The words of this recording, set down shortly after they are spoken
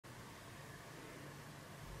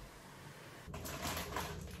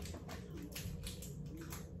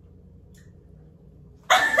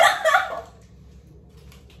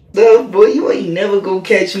boy. You ain't never gonna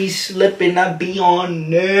catch me slipping. I be on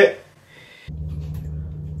there.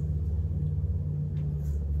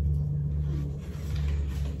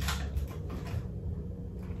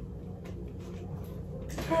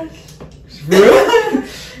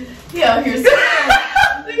 Yeah, out here sweating.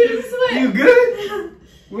 Look at him sweat. You good?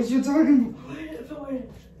 What you talking about?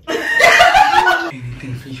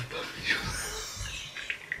 Anything for you, puppy.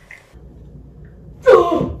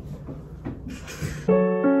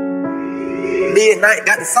 Midnight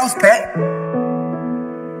got the sauce pack.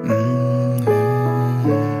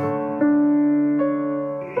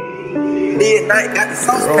 Midnight got the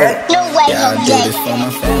sauce pack. No way, yeah, I do this for my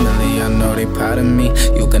family. I know they proud of me.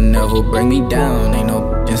 You can never bring me down. Ain't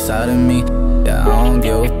no inside of me. Yeah, I don't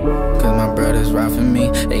give a cause my brothers ride for me.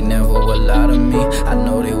 They never would lie to me. I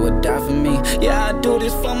know they would die for me. Yeah, I do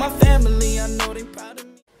this for my family. I know they proud of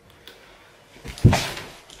me.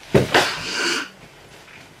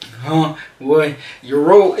 Boy, your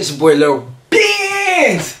roll. It's your boy Lil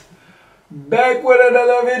Beans. Back with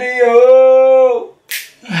another video.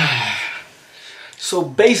 So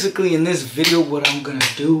basically in this video what I'm gonna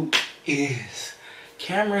do is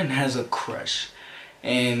Cameron has a crush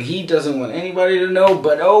and he doesn't want anybody to know,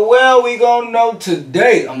 but oh well, we gonna know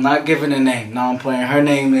today. I'm not giving a name. No, I'm playing. Her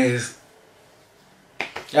name is,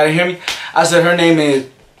 y'all didn't hear me? I said her name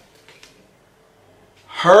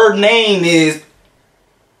is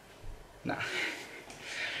nah.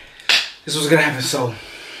 This was gonna happen. So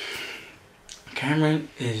Cameron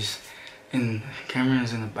is in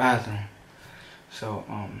the bathroom. So,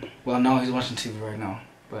 well, no, he's watching TV right now,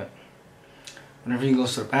 but whenever he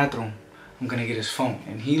goes to the bathroom, I'm gonna get his phone,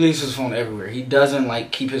 and he leaves his phone everywhere. He doesn't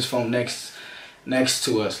like keep his phone next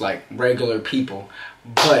to us like regular people.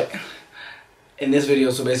 But in this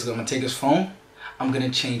video, so basically, I'm gonna take his phone. I'm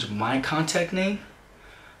gonna change my contact name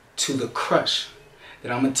to the crush.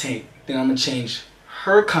 Then I'm gonna change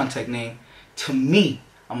her contact name to me.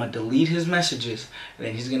 I'm gonna delete his messages, and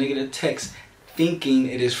then he's gonna get a text thinking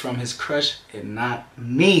it is from his crush and not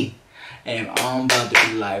me. And I'm about to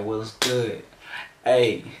be like, what's good?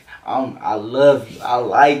 Hey, I love you. I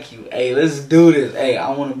like you. Hey, let's do this. Hey, I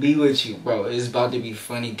want to be with you, bro. It's about to be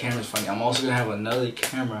funny. Camera's funny. I'm also going to have another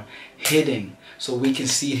camera hidden so we can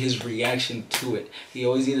see his reaction to it. He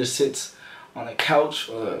always either sits on the couch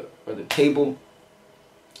or the table.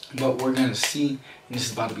 But we're going to see. And this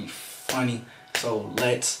is about to be funny. So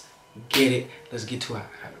let's get it. Let's get to it. I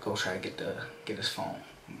gotta go try to get his phone.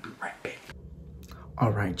 I'll be right back.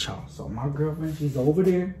 All right, y'all. So my girlfriend, she's over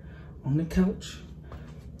there on the couch.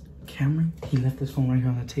 Cameron, he left his phone right here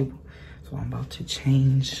on the table. So I'm about to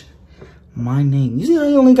change my name. You see how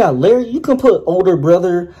you only got Larry? You can put older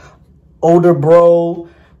brother, older bro,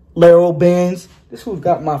 Laro Benz. This one's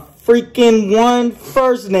got my freaking one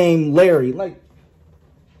first name, Larry. Like,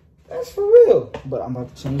 that's for real. But I'm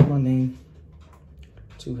about to change my name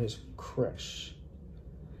to his crush.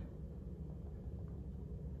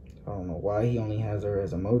 I don't know why he only has her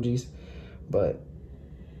as emojis, but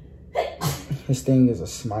his thing is a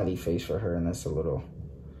smiley face for her, and that's a little,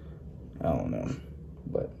 I don't know,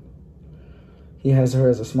 but he has her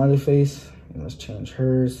as a smiley face, and let's change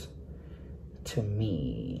hers to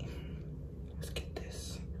me. Let's get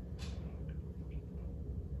this.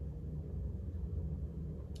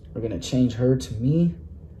 We're gonna change her to me.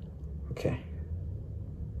 Okay.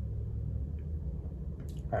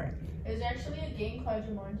 Alright. Is there actually a game called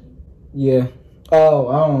Jumanji? Yeah. Oh,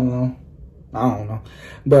 I don't know.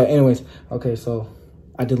 But anyways, okay, so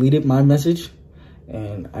I deleted my message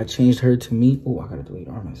and I changed her to me. Oh, I gotta delete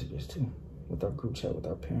our messages too. With our group chat with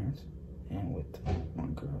our parents and with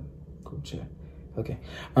one girl group chat. Okay.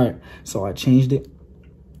 Alright. So I changed it.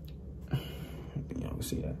 Y'all can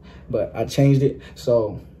see that. But I changed it.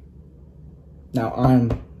 So now I'm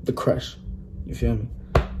the crush. You feel me?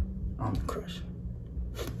 I'm the crush.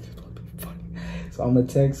 So I'm gonna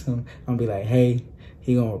text him. I'm gonna be like, hey,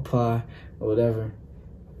 he gonna reply or whatever.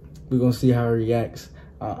 We're gonna see how he reacts.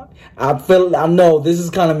 I know this is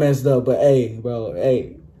kind of messed up, but hey, bro,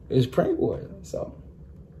 hey, it's prank war. So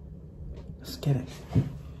let's get it.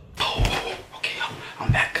 Oh, okay,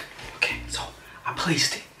 I'm back. Okay, so I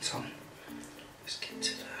placed it. So let's get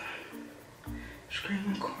to the screen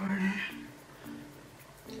recording.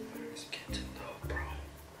 Let's get to the bro.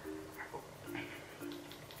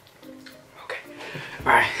 Okay.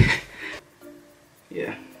 All right.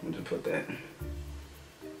 Yeah, I'll just put that.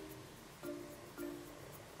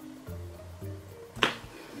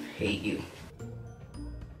 Hate you.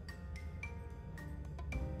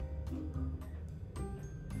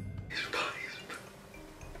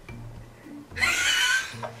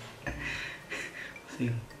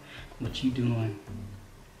 See what you doing?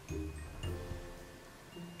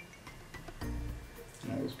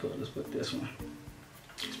 let's put this one.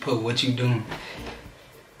 Let's put what you doing.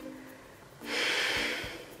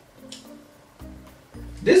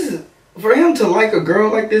 This is, for him to like a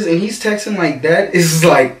girl like this and he's texting like that, is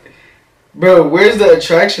like, bro, where's the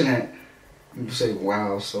attraction at? You say,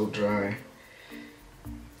 wow, so dry.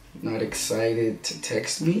 Not excited to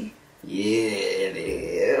text me? Yeah,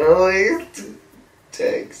 they always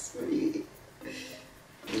text me.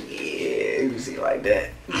 Yeah, you see like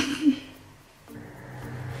that.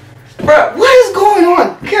 Bro, what is going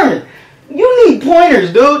on? Cameron, you need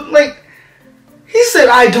pointers, dude. Like, he said,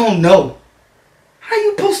 I don't know. How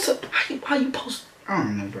you post to, how you post? I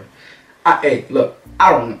don't know, bro. Hey, look,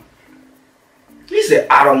 I don't know. He said,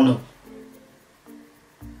 I don't know.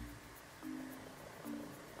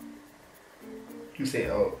 He said,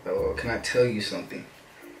 oh, can I tell you something?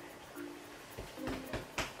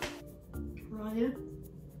 Rania?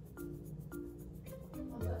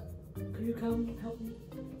 What's that? Could you come help me?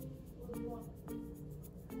 What do you want?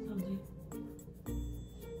 Something.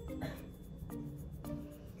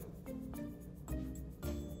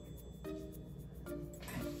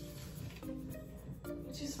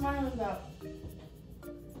 What you smiling about?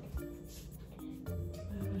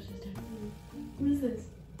 What is this?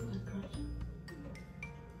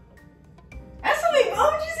 Ashley, why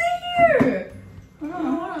would you say here?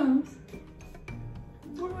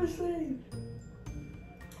 What do I say?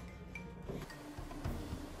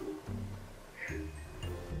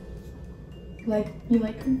 Like, you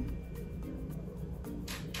like her?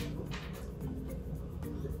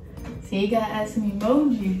 See, you gotta add some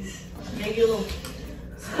emojis. Make it a little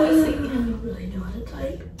spicy. I don't really know how to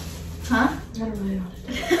type. Huh? I don't really know how to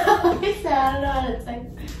type. He said, I don't know how to type.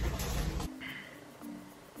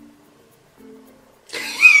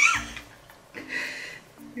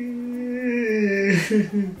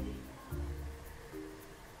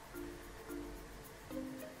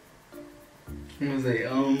 I'm gonna say,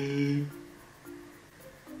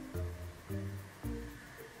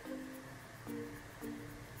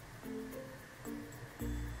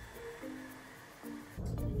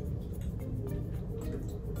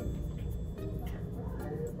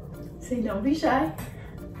 Say, don't be shy.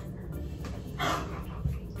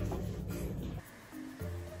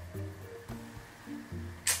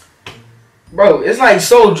 bro, it's like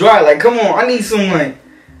so dry. Like, come on, I need some like.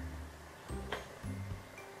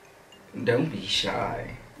 Don't be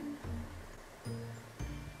shy.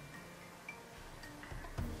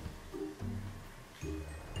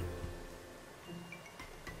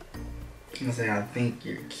 I'm gonna say, I think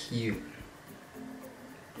you're cute.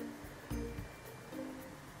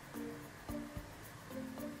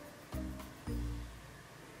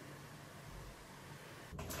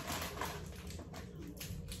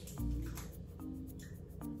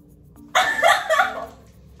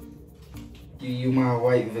 You my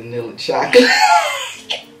white vanilla chocolate.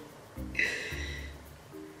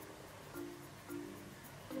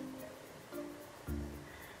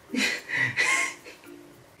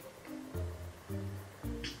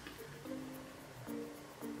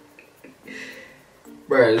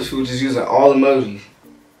 Bruh, this fool just using all emojis.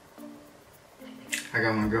 I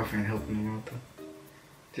got my girlfriend helping him out though.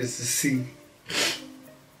 Just to see.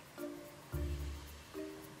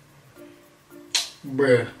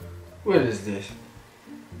 Bruh, what is this?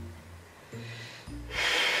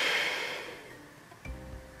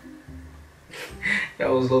 That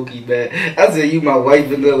was low-key bad. I said, you my white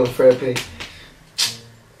vanilla frappe.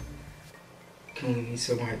 Can we meet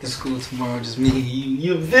somewhere at the school tomorrow? Just me and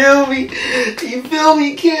you. You feel me? You feel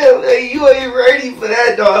me, Kim? Hey, you ain't ready for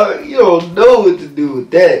that, dog. You don't know what to do with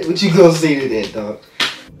that. What you gonna say to that, dog?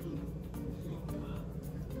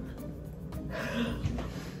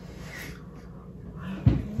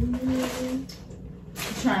 I'm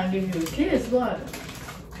trying to give you a kiss, what?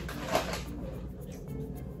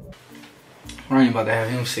 I ain't about to have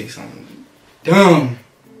him say something dumb.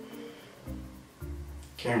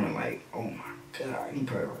 Cameron like, oh my god, he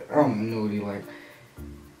probably like, I don't even know what he like.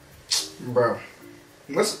 Bro,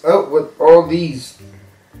 what's up with all these?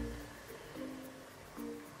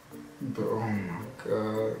 Bro, oh my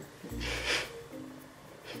god.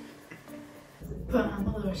 Put on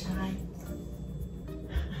my little shine.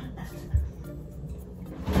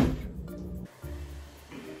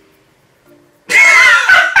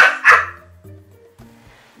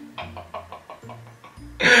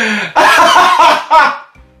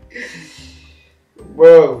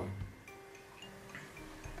 Bro,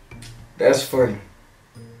 that's funny.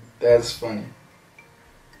 That's funny.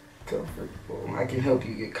 Comfortable. I can help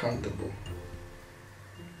you get comfortable.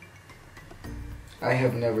 I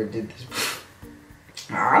have never did this before.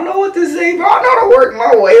 I know what to say, bro. I know how to work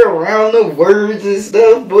my way around the words and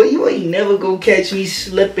stuff, but you ain't never gonna catch me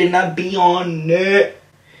slipping. I be on that.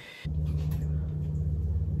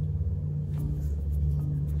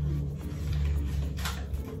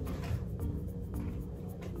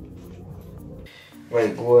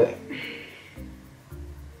 Like what?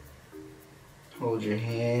 Hold your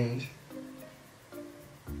hands.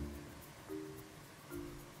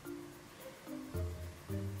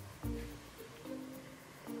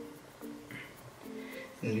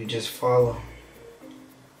 And you just follow.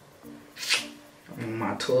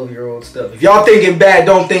 My 12-year-old stuff. If y'all thinking bad,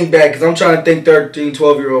 don't think bad, because I'm trying to think 13,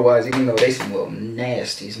 12-year-old wise, even though they some little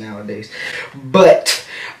nasties nowadays. But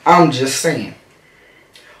I'm just saying.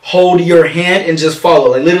 Hold your hand and just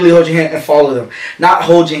follow. Like literally hold your hand and follow them. Not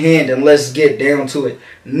hold your hand and let's get down to it.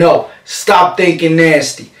 No. Stop thinking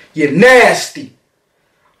nasty. You're nasty.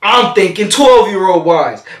 I'm thinking 12-year-old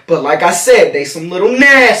wise. But like I said, they some little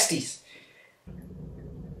nasties.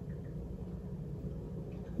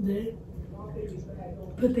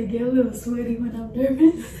 But they get a little sweaty when I'm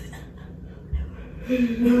nervous.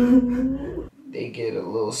 They get a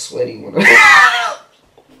little sweaty when I'm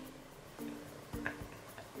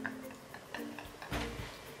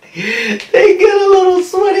They get a little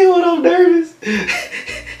sweaty when I'm nervous.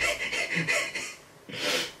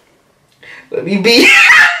 Let me be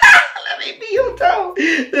let me be your towel.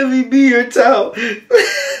 Let me be your towel.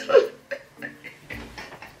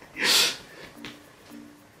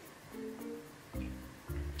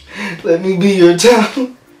 Let me be your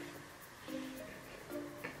towel.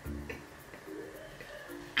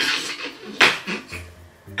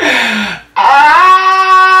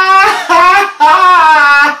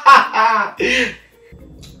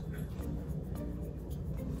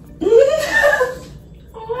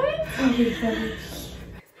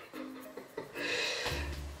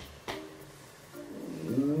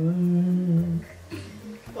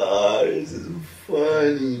 Oh, this is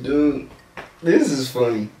funny, dude. This is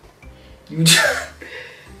funny. You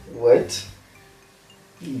what?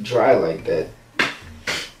 You dry like that?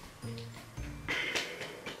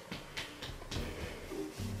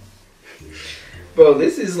 Bro,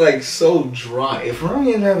 this is like so dry. If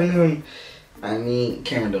Ryan's having him, I mean,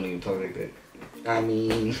 Cameron don't even talk like that. I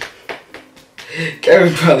mean,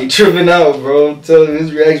 Cameron's probably tripping out, bro. I'm telling you,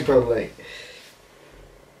 his reaction probably like.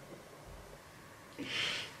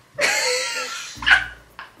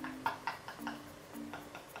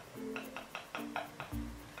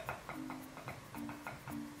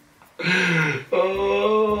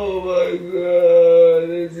 Oh my god,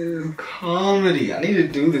 this is comedy. I need to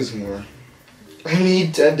do this more. I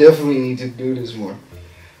definitely need to do this more.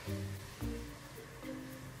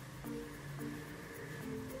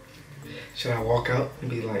 Should I walk out and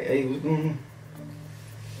be like, hey, what's going on?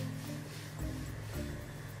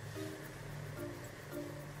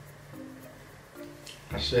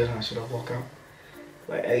 I should, huh? Should I walk out?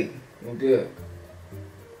 Like, hey, we're good.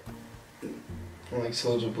 I'm like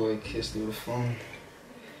Soldier Boy, kiss through the phone.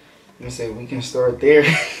 I'm gonna say we can start there.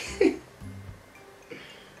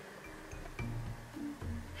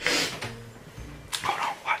 Hold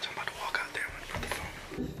on, watch. I'm about to walk out there. I'm gonna put the phone.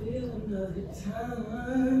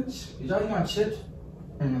 You talking about chips?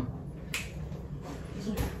 Or no?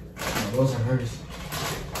 No, those are hers.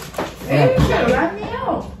 Hey, you gotta wrap me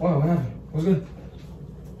out. What happened? What's good?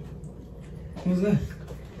 What's good?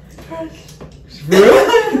 For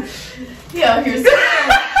real? He out here sweating.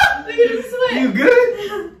 Look at him sweat. You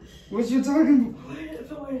good? What you talking about?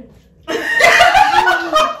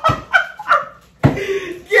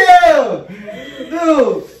 Yeah!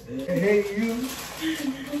 Dude! Hey, you.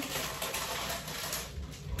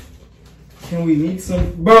 Can we meet some?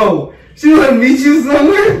 Bro, she wanna meet you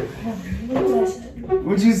somewhere?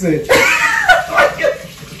 What'd you say?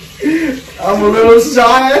 I'm a little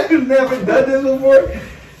shy. I've never done this before.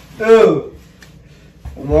 Dude.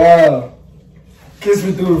 Wow. Kiss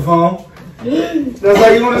me through the phone. That's how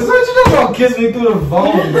you want to search it? About kiss me through the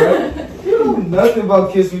phone, bro. You know nothing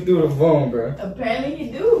about kiss me through the phone, bro. Apparently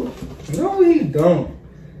he do. No, he don't.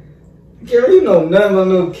 Gary, you know nothing about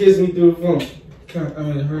no kiss me through the phone.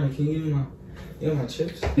 Herman, can you get my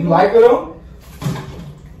chips? You like it though?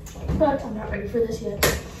 But I'm not ready for this yet.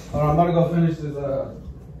 I'm about to go finish this,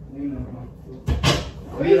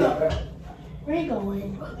 Where you going? Where you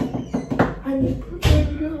going? I need to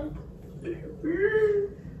go.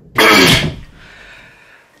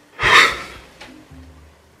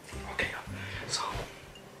 Okay, so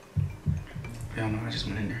y'all know I just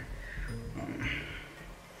went in there.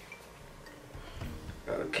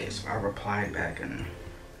 Okay, so I replied back and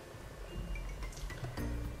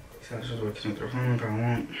he said I should work through the phone, but I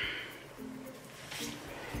won't.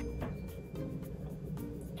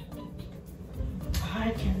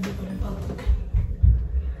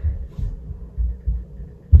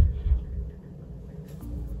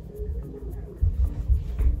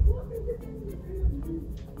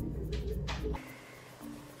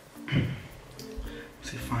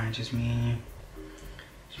 alright, just me and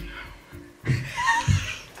you.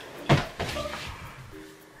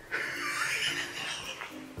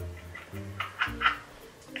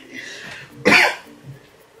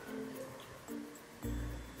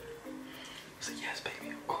 So yes, baby,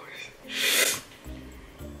 of course.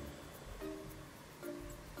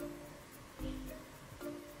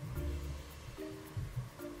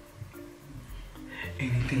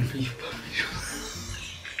 Anything for you,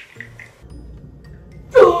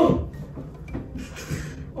 Oh.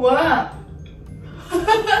 What?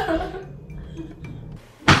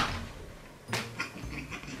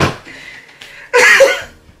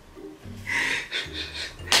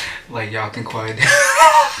 Like, y'all can quiet down.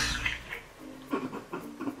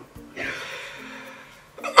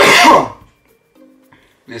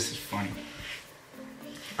 This is funny.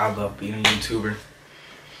 I love being a YouTuber.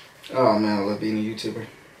 Oh man, I love being a YouTuber.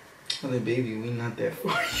 Well, baby, we not that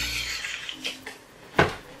far.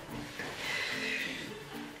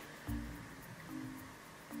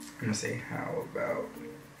 I'm gonna say, how about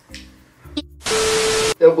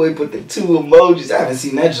that boy put the 2 emojis. I haven't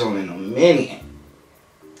seen that joint in a minute.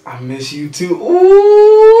 I miss you too.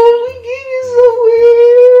 Ooh, we get it so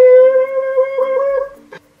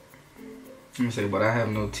weird. I'm gonna say, but I have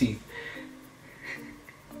no teeth.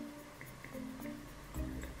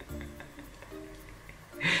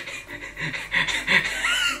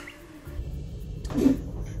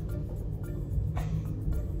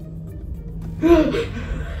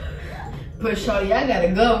 But shawty, I gotta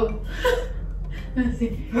go. Let's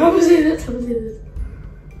see. I'm gonna say this. I'm gonna say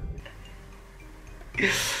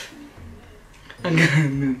this. I got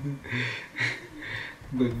nothing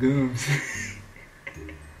but gums.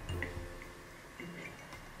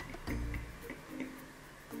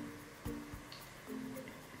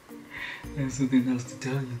 I have something else to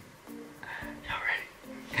tell you. Y'all ready?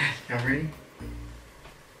 Y'all ready?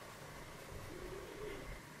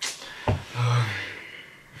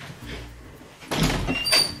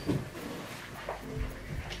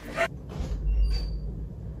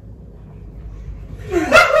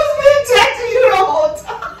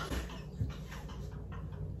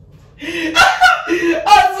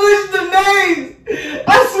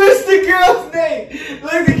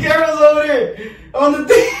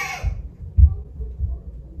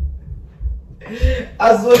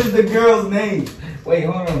 I switched the girl's name. Wait,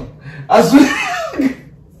 hold on. I switched.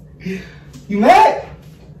 You mad?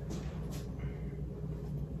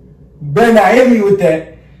 You better not hit me with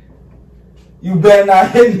that. You better not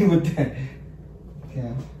hit me with that.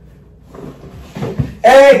 Okay.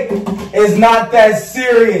 Hey, it's not that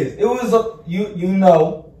serious. It was a you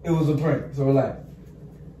know it was a prank. So relax.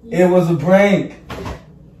 It was a prank.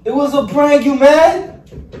 It was a prank. You mad?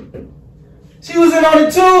 She was in on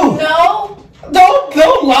it too. No.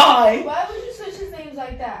 Don't lie. Why would you switch his names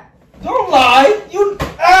like that? Don't lie.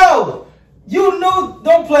 Ow. You knew.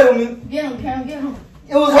 Don't play with me. Get him, Cam, get him.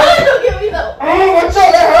 It was like. Don't get me though. Oh, watch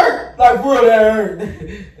out, that hurt. Like, bro, that hurt.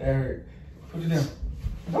 That hurt. Put it down.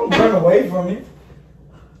 Don't run away from me.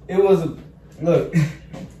 It was a. Look.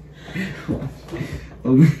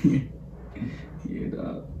 Over here. Here,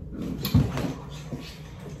 dog.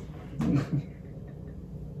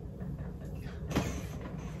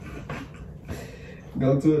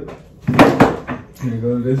 Go to it. Here, go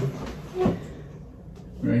to this.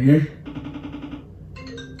 Right here.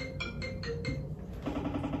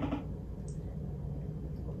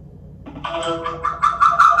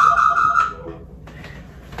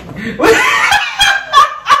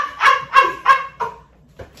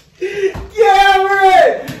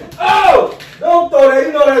 Cameron! Oh! Don't throw that.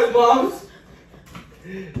 You know that's mom's.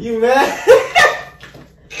 You mad?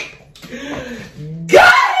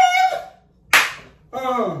 Got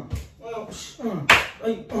him!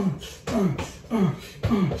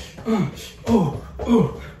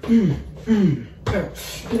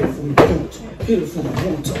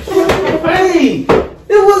 Hey!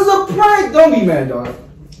 It was a prank! Don't be mad, dog.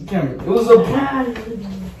 Cameron, it was a prank.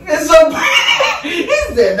 It's a prank!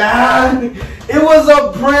 He said, nah. It was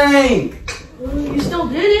a prank! You still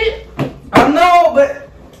did it? I know, but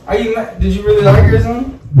are you mad? Did you really like her or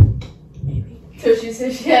something? Maybe. So she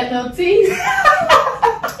said she had no teeth.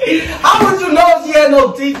 How would you know if she had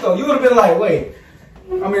no teeth though? You would have been like, wait.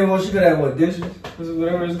 I mean, well, she could have what, dentures?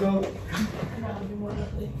 Whatever it's called. That'll be more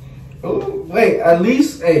likely. Oh, wait. At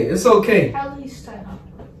least, hey, it's okay. At least I know.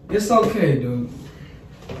 It's okay, dude.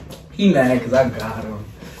 He mad because I got him.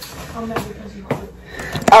 I'm mad because you quit.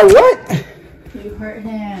 I what? You hurt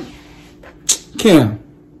him. Cam.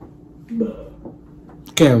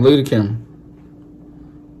 Cam, look at the camera.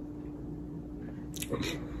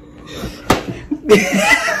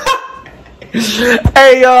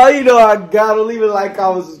 Hey, y'all, you know I gotta leave it like,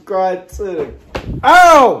 comment, subscribe to the...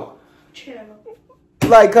 Ow! Channel.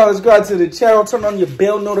 Like, comment, subscribe to the channel. Turn on your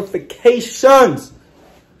bell notifications.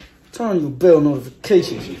 Turn on your bell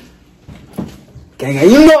notifications. Gang,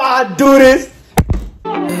 you know how I do this.